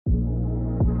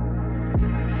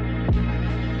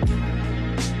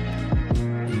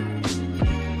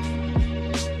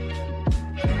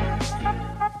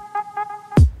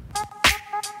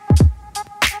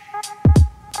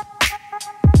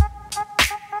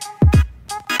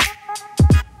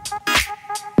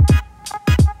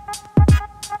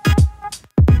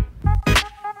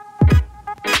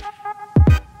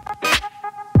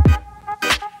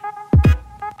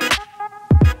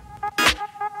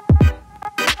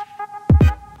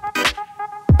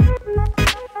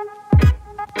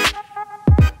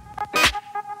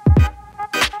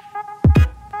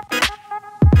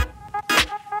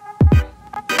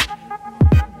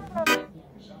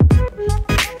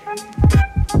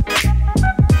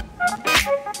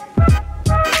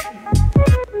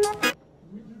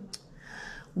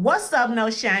What's up, No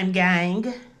Shame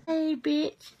Gang? Hey,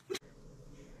 bitch.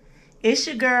 It's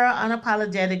your girl,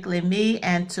 Unapologetically Me,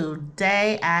 and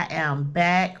today I am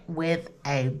back with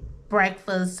a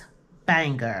breakfast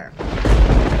banger.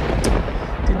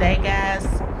 Today, guys,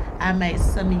 I made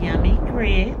some yummy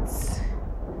grits,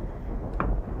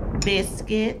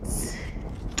 biscuits,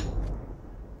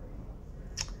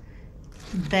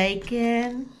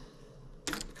 bacon,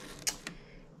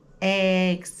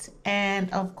 eggs,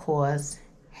 and of course,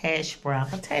 hash brown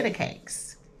potato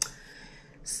cakes.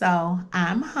 So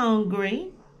I'm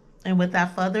hungry, and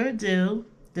without further ado,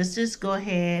 let's just go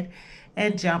ahead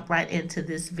and jump right into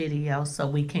this video so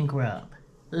we can grub.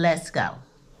 Let's go.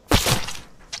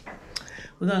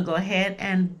 We're gonna go ahead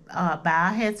and bow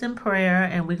our heads in prayer,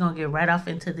 and we're gonna get right off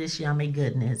into this yummy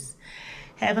goodness.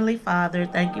 Heavenly Father,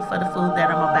 thank you for the food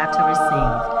that I'm about to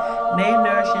receive. May it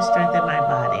nourish and strengthen my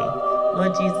body.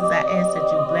 Lord Jesus, I ask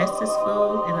that you bless this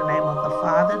food in the name of the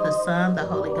Father, the Son, the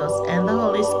Holy Ghost, and the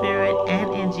Holy Spirit.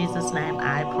 And in Jesus' name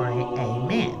I pray,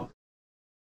 amen.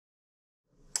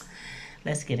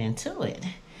 Let's get into it.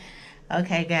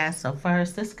 Okay, guys, so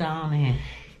first, let's go on in.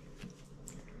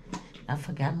 I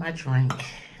forgot my drink.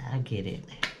 I get it.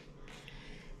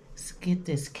 Let's get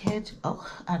this ketchup. Oh,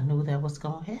 I knew that was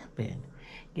going to happen.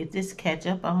 Get this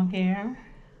ketchup on here.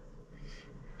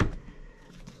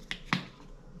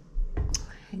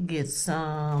 Get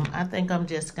some, I think I'm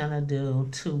just gonna do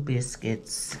 2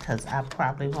 biscuits because I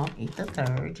probably won't eat the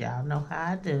third. Y'all know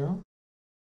how I do.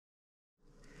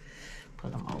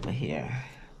 Put them over here.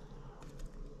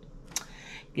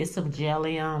 Get some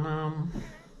jelly on them.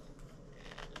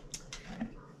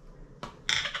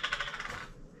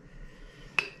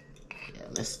 Yeah,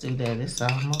 let's do that. It's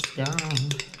almost gone.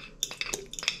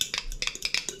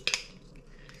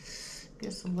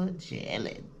 Get some little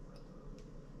jelly.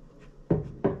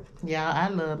 Y'all, I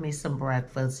love me some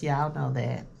breakfast. Y'all know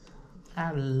that.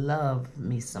 I love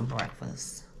me some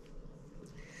breakfast.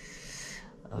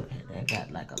 Okay, that got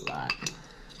like a lot.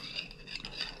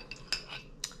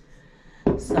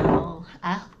 So,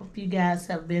 I hope you guys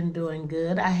have been doing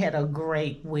good. I had a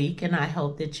great week, and I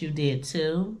hope that you did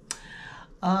too.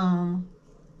 Let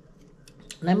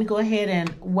me go ahead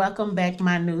and welcome back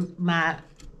my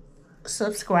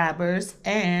subscribers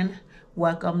and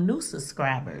welcome new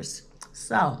subscribers.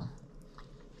 So,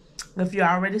 if you're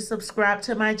already subscribed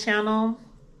to my channel,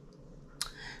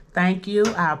 thank you.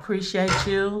 I appreciate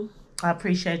you. I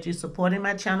appreciate you supporting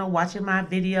my channel, watching my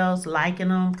videos, liking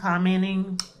them,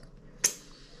 commenting.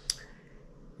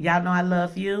 Y'all know I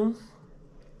love you.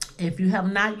 If you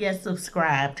have not yet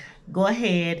subscribed, go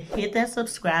ahead, hit that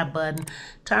subscribe button,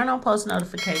 turn on post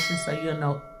notifications so you'll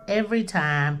know every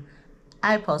time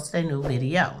I post a new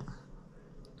video.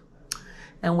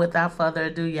 And without further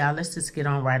ado, y'all, let's just get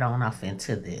on right on off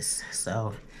into this.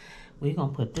 So we're going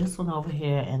to put this one over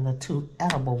here and the 2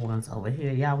 edible ones over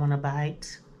here. Y'all want a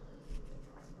bite?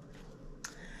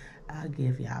 I'll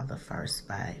give y'all the first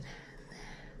bite.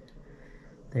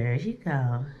 There you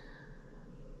go.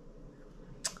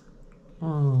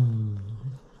 Mmm.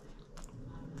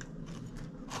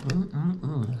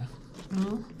 Mm-mm-mm.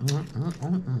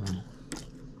 Mm-mm-mm-mm-mm.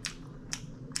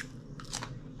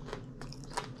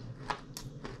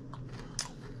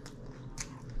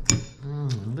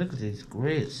 Look at these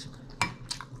grits.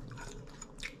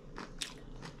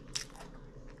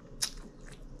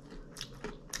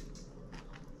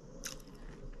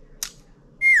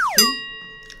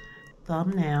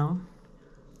 Thumbnail.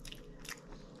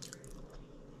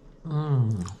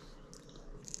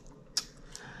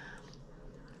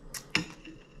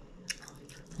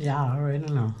 Y'all already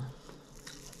know.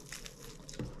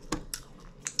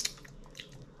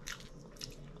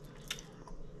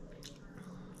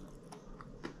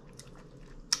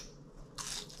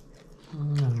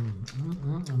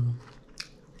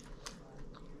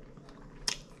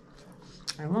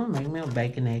 I want to make me a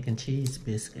bacon, egg, and cheese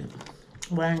biscuit.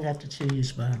 Well, I ain't got the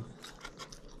cheese, but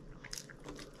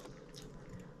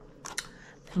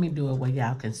let me do it where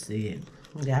y'all can see it.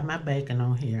 Got my bacon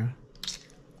on here.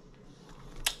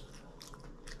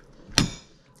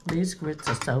 These grits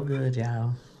are so good,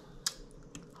 y'all.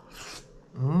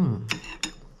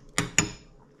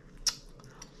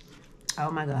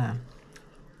 Oh my God.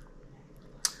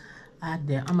 I'm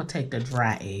gonna take the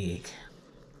dry egg.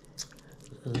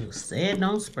 Ooh, say it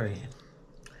don't spread.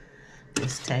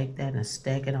 Just take that and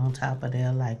stack it on top of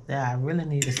there like that. I really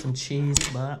needed some cheese,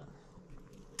 but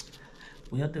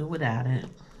we'll do without it.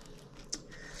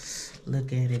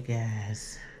 Look at it,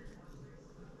 guys.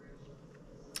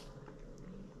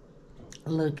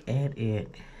 Look at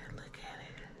it. Look at it.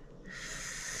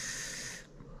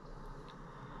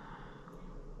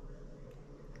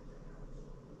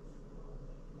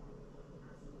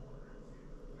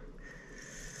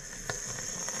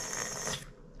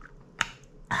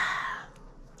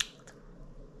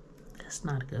 That's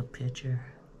not a good picture.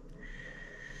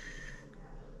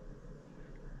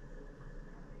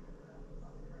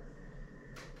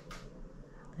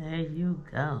 There you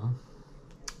go.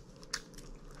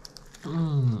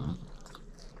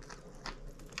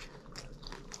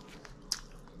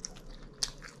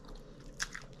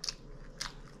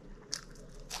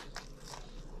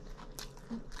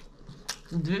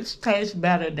 This tastes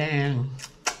better than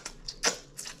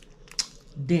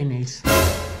Denny's.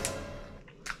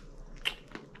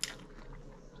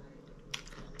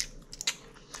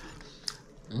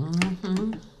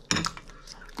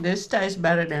 This tastes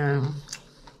better than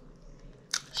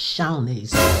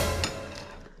Shoney's.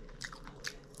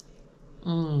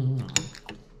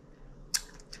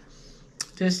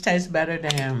 This tastes better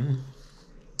than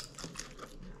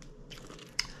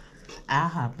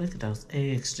IHOP. Look at those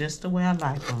eggs, just the way I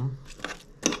like them.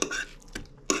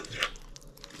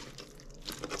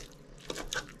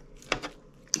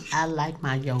 I like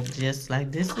my yolk just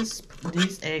like this.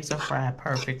 These eggs are fried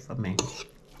perfect for me.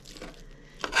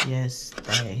 Yes,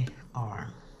 they are.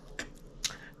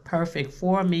 Perfect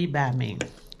for me, by me.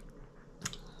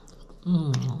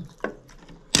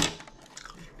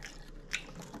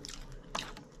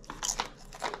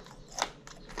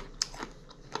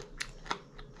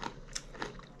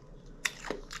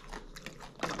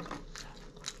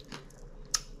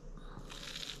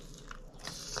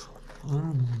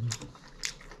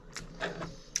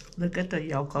 Look at the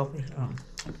yolk over here.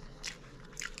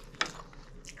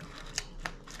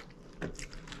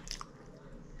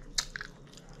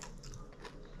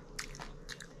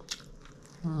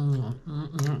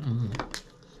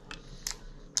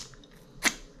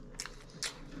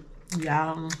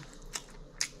 Y'all,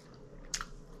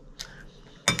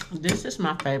 this is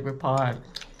my favorite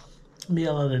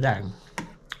meal of the day.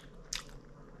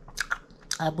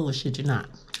 I bullshit you not.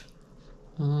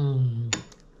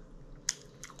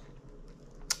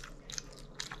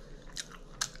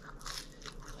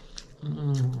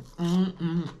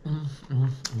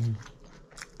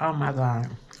 Oh my God.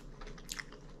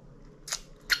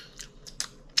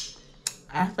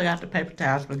 I forgot the paper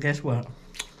towels, but guess what?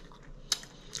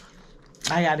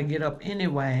 I gotta get up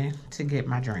anyway to get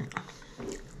my drink.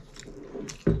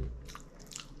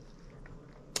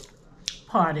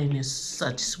 Partying is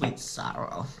such sweet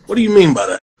sorrow. What do you mean by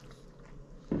that?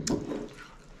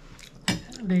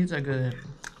 These are good.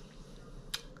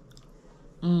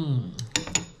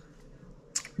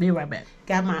 Be right back.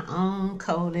 Got my own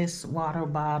coldest water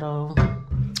bottle.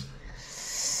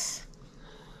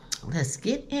 Let's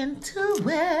get into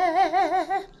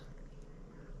it.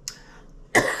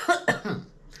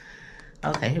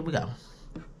 Okay, here we go.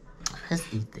 Let's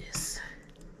eat this.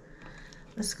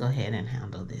 Let's go ahead and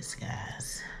handle this,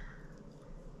 guys.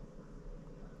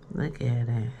 Look at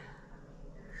it.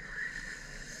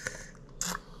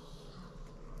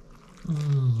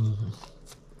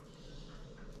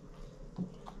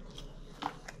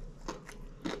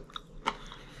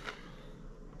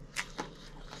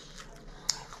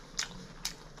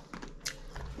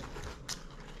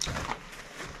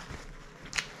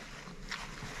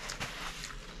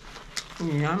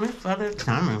 Yummy for the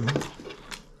tummy.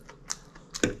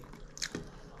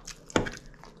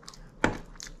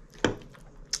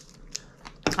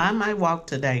 I might walk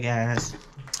today, guys.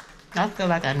 I feel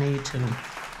like I need to.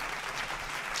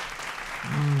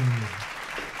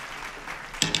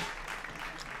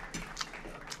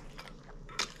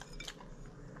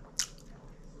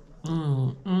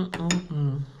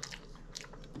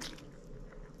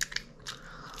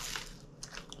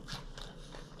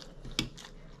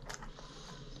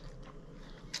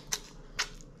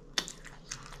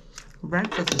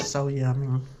 Breakfast is so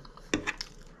yummy.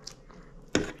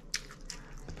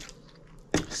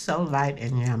 So light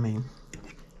and yummy.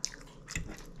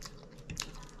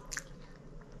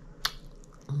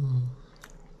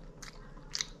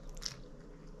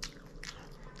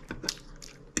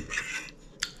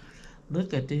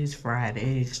 Look at these fried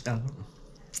eggs, though.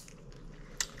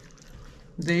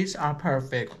 These are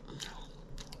perfect.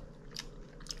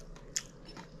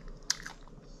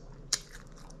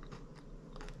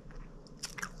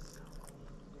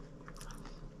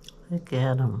 Look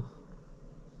at them.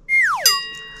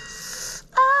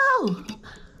 Oh!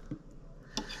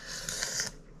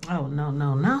 Oh, no,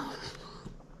 no, no.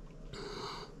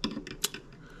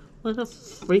 What a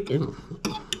freaking...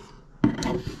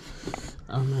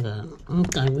 Oh, my God.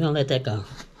 Okay, we're gonna let that go.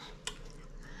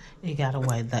 It got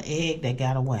away. The egg that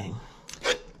got away.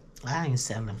 I ain't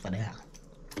selling for that.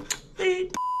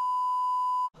 Beep.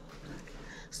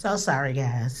 So sorry,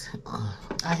 guys.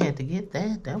 I had to get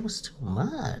that. That was too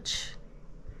much.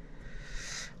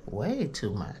 Way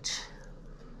too much.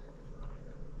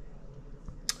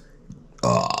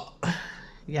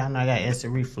 Y'all know I got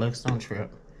acid reflux, don't trip.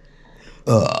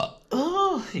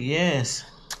 Oh, yes.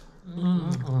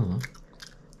 Mm-mm.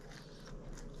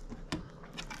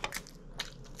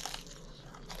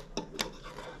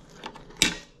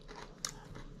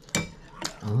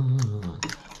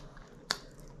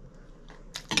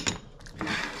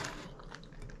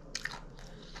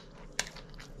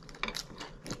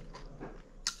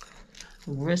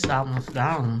 Wrist almost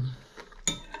gone.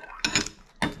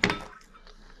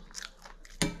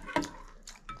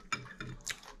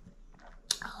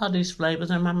 All these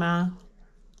flavors in my mouth,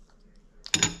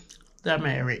 they're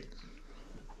married.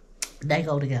 They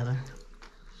go together.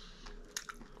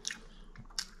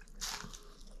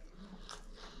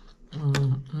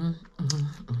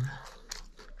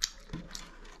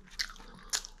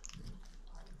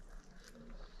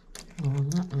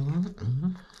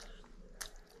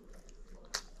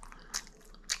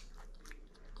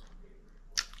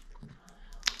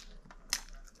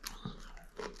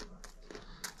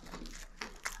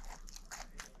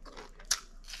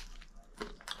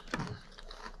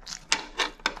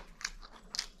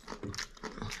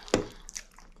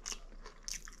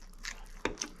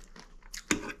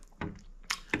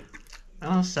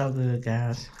 Oh, so good,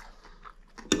 guys.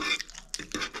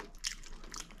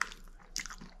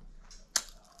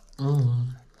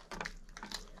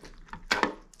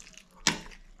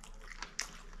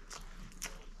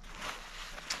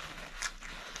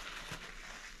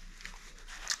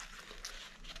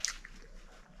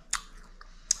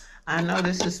 I know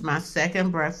this is my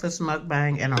second breakfast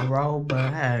mukbang in a row,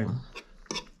 but hey,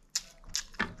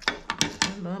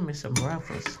 I love me some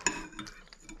breakfast.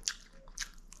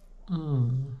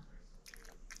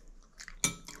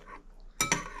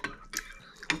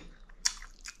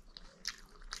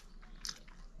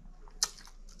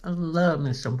 I love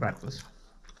me some breakfast.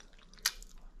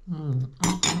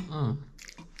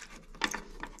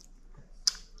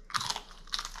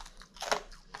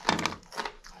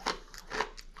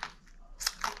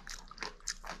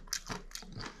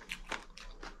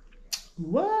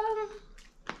 What?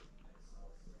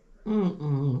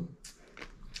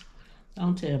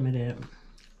 Don't tell me that.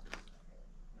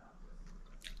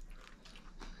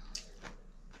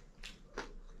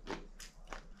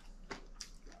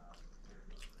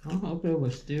 I hope it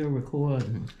was still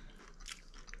recording.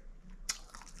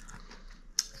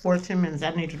 14 minutes,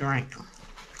 I need to drink.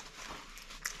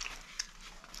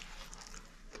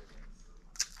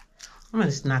 I'm gonna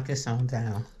just knock this on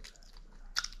down.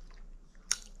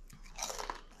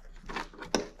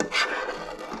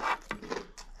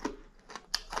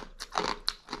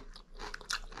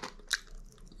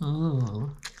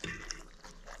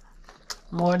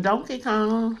 More Donkey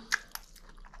Kong.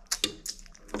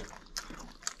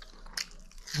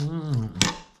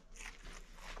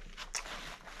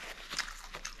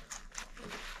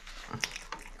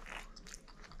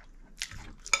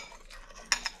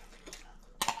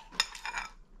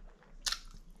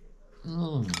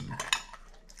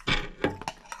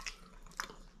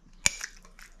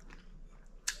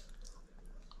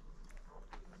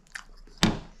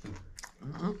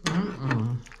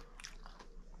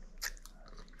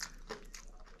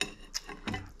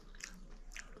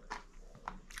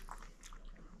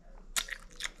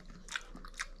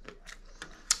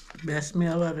 Best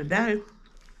meal of the day.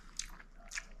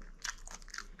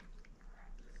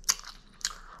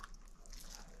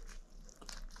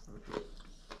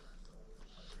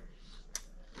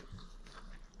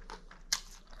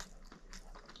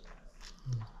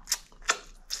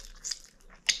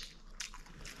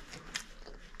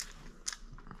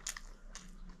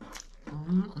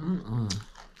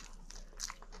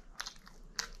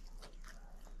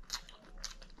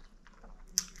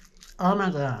 Oh my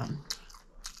God.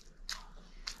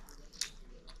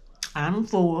 I'm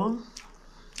full.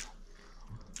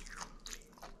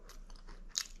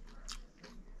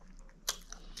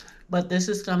 But this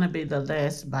is gonna be the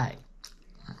last bite.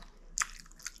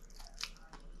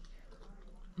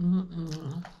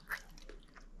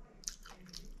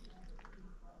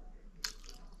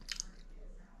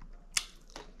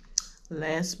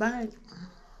 Last bite.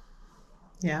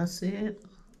 Y'all see it?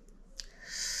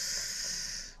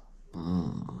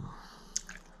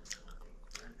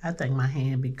 I think my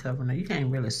hand be covering it. You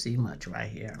can't really see much right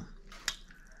here.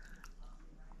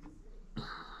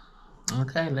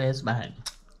 Okay, last bite.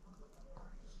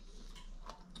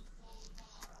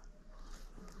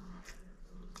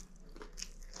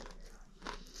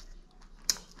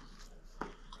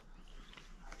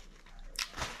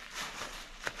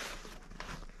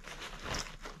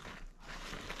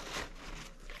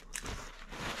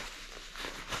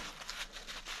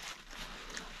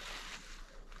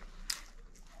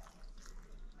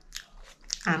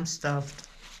 I'm stuffed.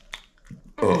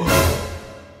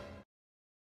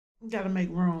 Gotta make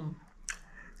room.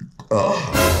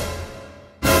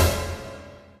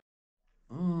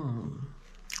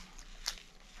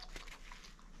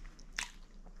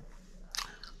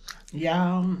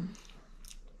 Y'all,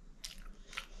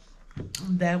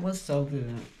 that was so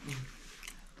good.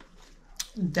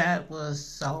 That was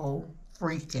so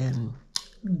freaking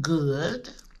good.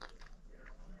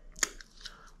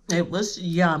 It was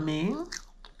yummy.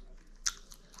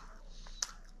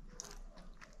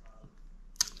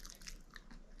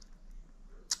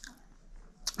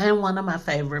 And one of my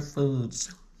favorite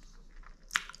foods.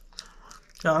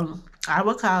 So I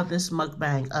would call this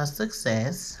mukbang a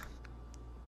success.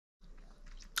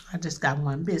 I just got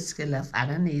one biscuit left. I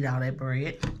didn't eat all that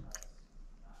bread.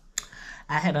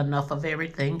 I had enough of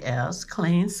everything else.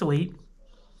 Clean sweep.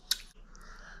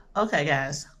 Okay,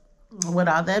 guys. With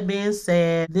all that being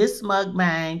said, this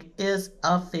mukbang is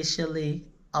officially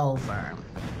over.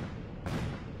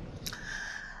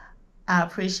 I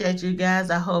appreciate you guys.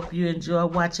 I hope you enjoy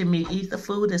watching me eat the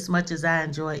food as much as I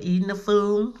enjoy eating the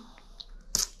food.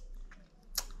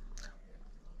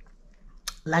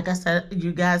 Like I said,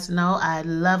 you guys know I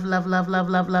love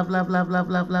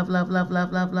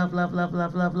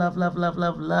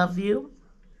you.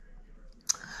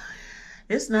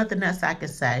 It's nothing else I can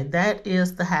say. That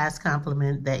is the highest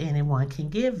compliment that anyone can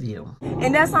give you.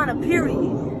 And that's on a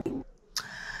period.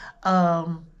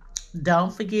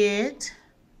 Don't forget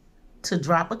to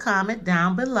drop a comment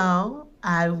down below.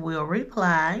 I will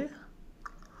reply.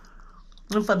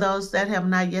 And for those that have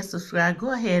not yet subscribed,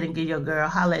 go ahead and give your girl,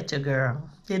 holla at your girl.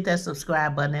 Hit that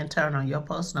subscribe button and turn on your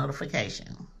post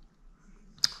notification.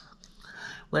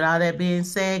 With all that being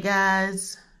said,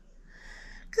 guys,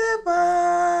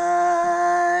 goodbye.